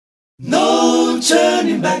No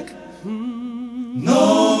turning back,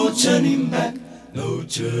 no turning back, no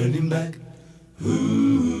turning back.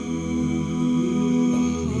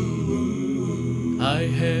 I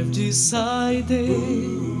have decided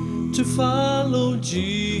to follow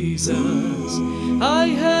Jesus. I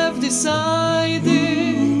have decided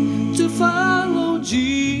to follow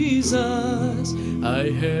Jesus. I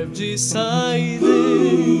have decided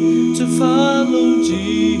to follow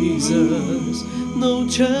Jesus. No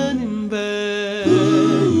turning back,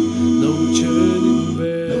 no turning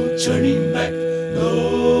back, No turning back, no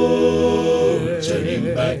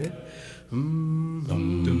turning back.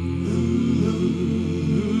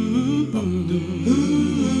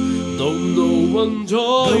 Though no one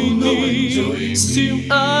join me, still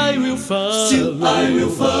I will follow. Still I will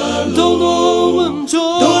follow. Though no one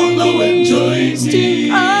join me,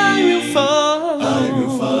 still I will follow. I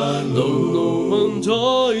will follow. Though no one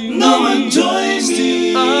join No one me, joins still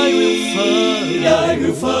me. I will follow. I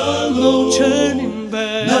will follow. No turning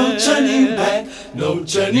back, No turning back, no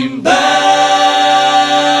turning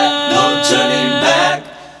back, no turning back.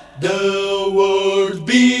 The world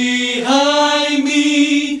behind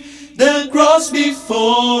me, the cross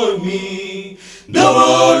before me. The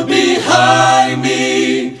world behind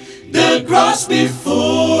me, the cross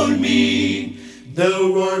before me.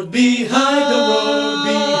 The world behind,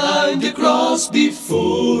 the cross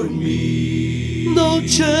before me. no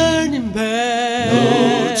turning back,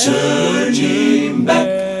 No turning back,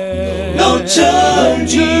 no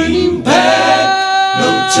turning